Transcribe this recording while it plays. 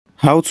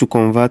How to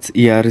convert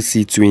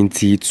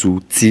ERC20 to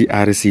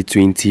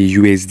TRC20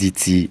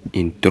 USDT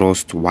in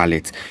Trust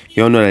wallet.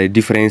 You all know that the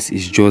difference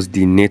is just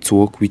the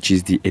network, which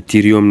is the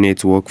Ethereum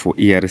network for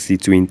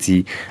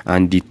ERC20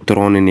 and the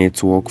TRON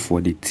network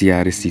for the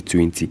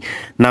TRC20.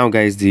 Now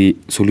guys, the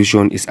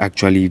solution is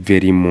actually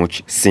very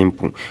much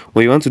simple.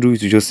 What you want to do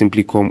is to just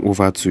simply come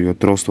over to your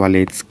Trust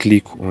wallet,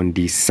 click on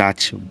the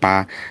search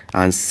bar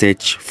and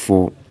search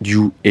for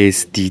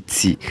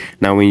USDT.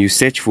 Now when you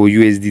search for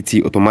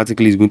USDT,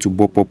 automatically it's going to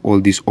pop up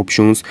all these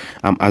options.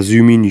 I'm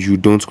assuming you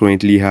don't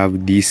currently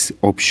have this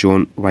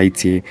option right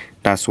here.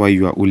 That's why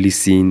you are only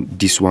seeing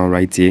this one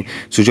right here.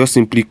 So just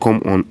simply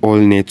come on all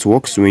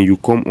networks. When you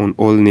come on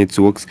all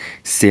networks,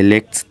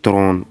 select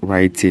Tron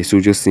right here. So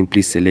just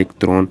simply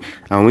select Tron,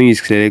 and when you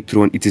select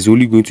Tron, it is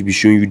only going to be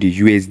showing you the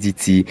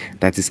USDT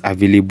that is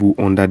available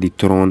under the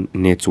Tron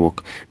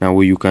network. Now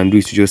what you can do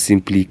is to just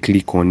simply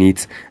click on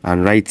it,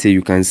 and right here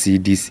you can see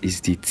this is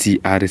the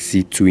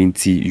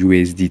TRC20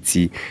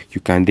 USDT.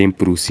 You can then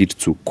proceed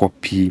to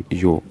copy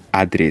your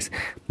address.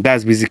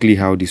 That's basically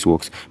how this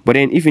works. But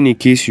then if in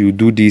case you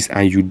do this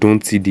and you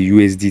don't see the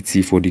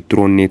USDT for the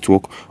Tron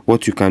network,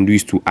 what you can do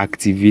is to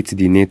activate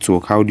the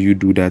network. How do you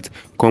do that?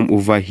 Come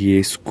over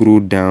here,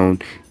 scroll down,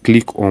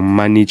 click on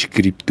manage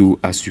crypto.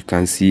 As you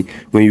can see,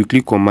 when you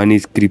click on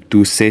manage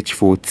crypto, search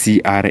for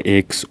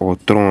TRX or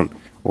Tron,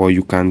 or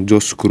you can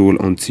just scroll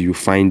until you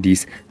find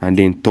this and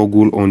then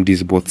toggle on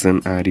this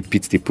button and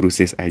repeat the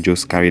process I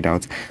just carried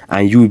out,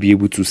 and you will be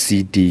able to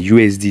see the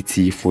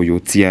USDT for your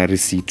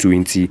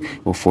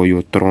TRC20 or for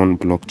your Tron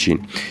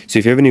blockchain. So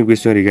if you have any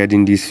question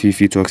regarding this, feel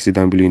free to ask it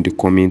down below in the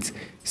comments.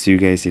 See you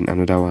guys in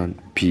another one.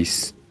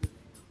 Peace.